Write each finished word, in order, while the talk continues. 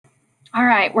All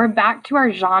right, we're back to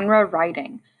our genre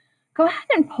writing. Go ahead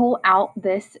and pull out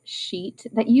this sheet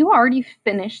that you already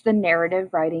finished the narrative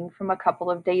writing from a couple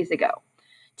of days ago.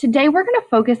 Today, we're going to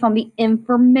focus on the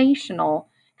informational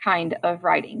kind of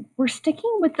writing. We're sticking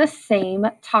with the same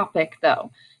topic,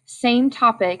 though, same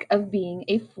topic of being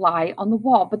a fly on the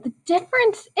wall. But the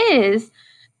difference is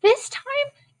this time,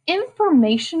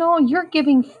 informational, you're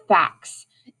giving facts.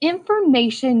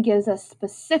 Information gives us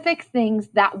specific things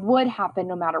that would happen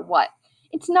no matter what.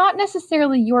 It's not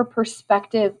necessarily your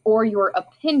perspective or your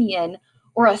opinion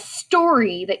or a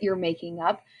story that you're making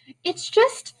up. It's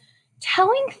just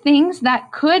telling things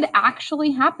that could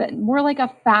actually happen, more like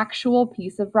a factual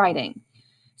piece of writing.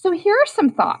 So here are some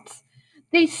thoughts.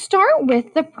 They start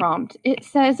with the prompt. It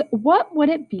says, what would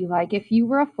it be like if you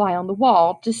were a fly on the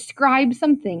wall? Describe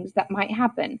some things that might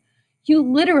happen. You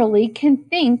literally can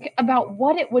think about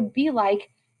what it would be like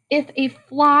if a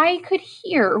fly could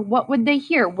hear. What would they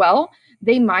hear? Well,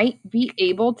 they might be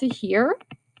able to hear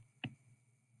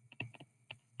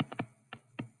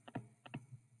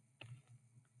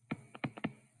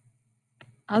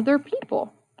other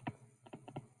people,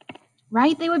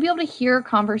 right? They would be able to hear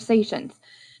conversations.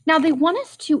 Now, they want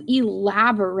us to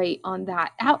elaborate on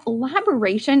that.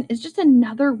 Elaboration is just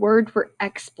another word for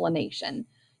explanation.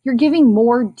 You're giving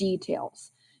more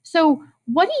details. So,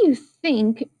 what do you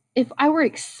think if I were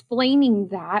explaining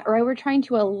that or I were trying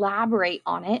to elaborate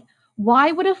on it?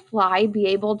 Why would a fly be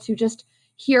able to just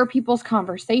hear people's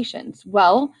conversations?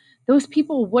 Well, those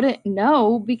people wouldn't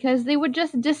know because they would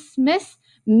just dismiss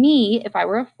me, if I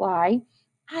were a fly,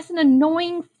 as an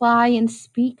annoying fly and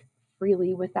speak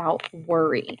freely without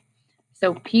worry.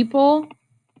 So people,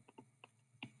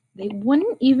 they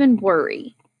wouldn't even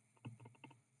worry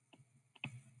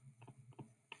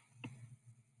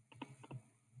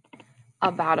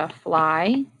about a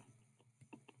fly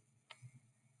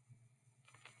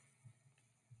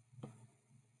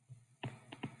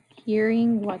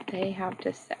hearing what they have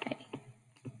to say.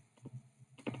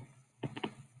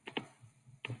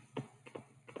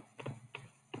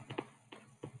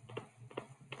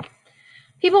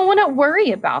 People wouldn't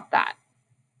worry about that.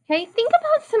 Okay, think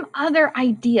about some other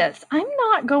ideas. I'm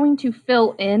not going to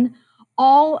fill in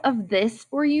all of this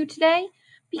for you today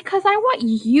because I want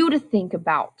you to think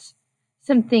about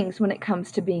some things when it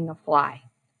comes to being a fly.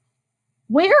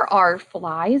 Where are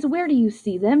flies? Where do you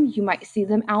see them? You might see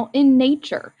them out in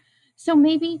nature. So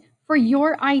maybe for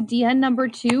your idea number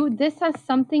two, this has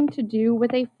something to do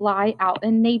with a fly out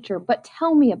in nature, but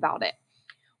tell me about it.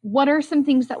 What are some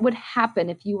things that would happen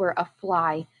if you were a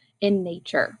fly in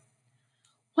nature?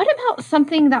 What about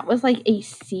something that was like a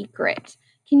secret?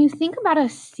 Can you think about a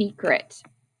secret?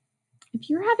 If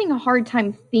you're having a hard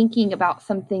time thinking about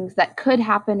some things that could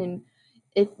happen and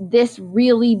if this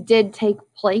really did take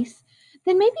place,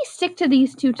 then maybe stick to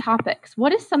these two topics.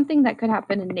 What is something that could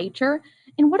happen in nature?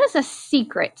 And what is a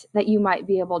secret that you might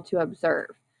be able to observe?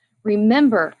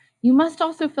 Remember, you must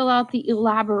also fill out the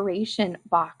elaboration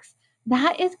box.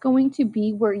 That is going to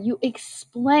be where you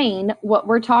explain what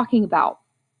we're talking about.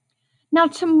 Now,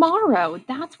 tomorrow,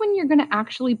 that's when you're going to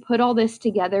actually put all this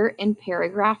together in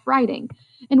paragraph writing.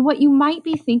 And what you might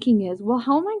be thinking is, well,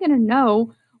 how am I going to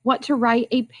know what to write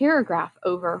a paragraph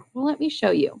over? Well, let me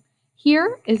show you.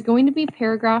 Here is going to be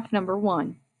paragraph number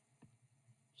 1.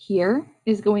 Here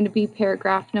is going to be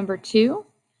paragraph number 2.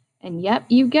 And yep,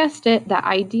 you guessed it, the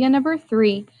idea number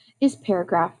 3 is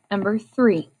paragraph number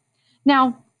 3.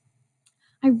 Now,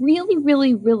 I really,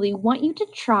 really, really want you to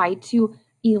try to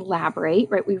elaborate,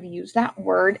 right? We've used that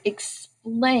word,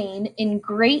 explain in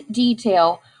great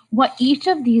detail what each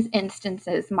of these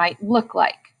instances might look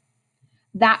like.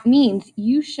 That means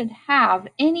you should have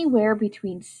anywhere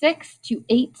between 6 to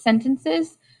 8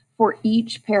 sentences for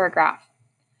each paragraph.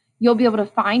 You'll be able to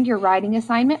find your writing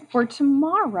assignment for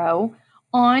tomorrow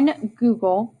on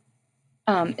Google.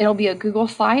 It'll be a Google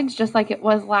Slides just like it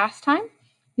was last time.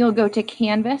 You'll go to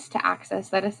Canvas to access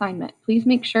that assignment. Please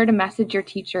make sure to message your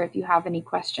teacher if you have any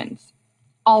questions.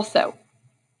 Also,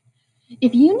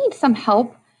 if you need some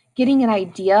help getting an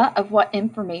idea of what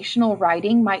informational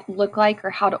writing might look like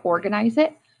or how to organize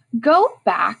it, go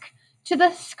back to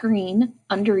the screen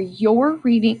under your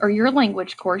reading or your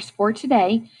language course for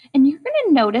today, and you're going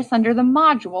to notice under the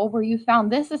module where you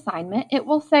found this assignment, it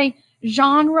will say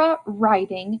genre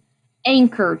writing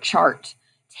anchor chart.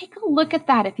 Take a look at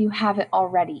that if you haven't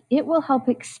already. It will help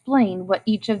explain what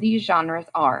each of these genres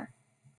are.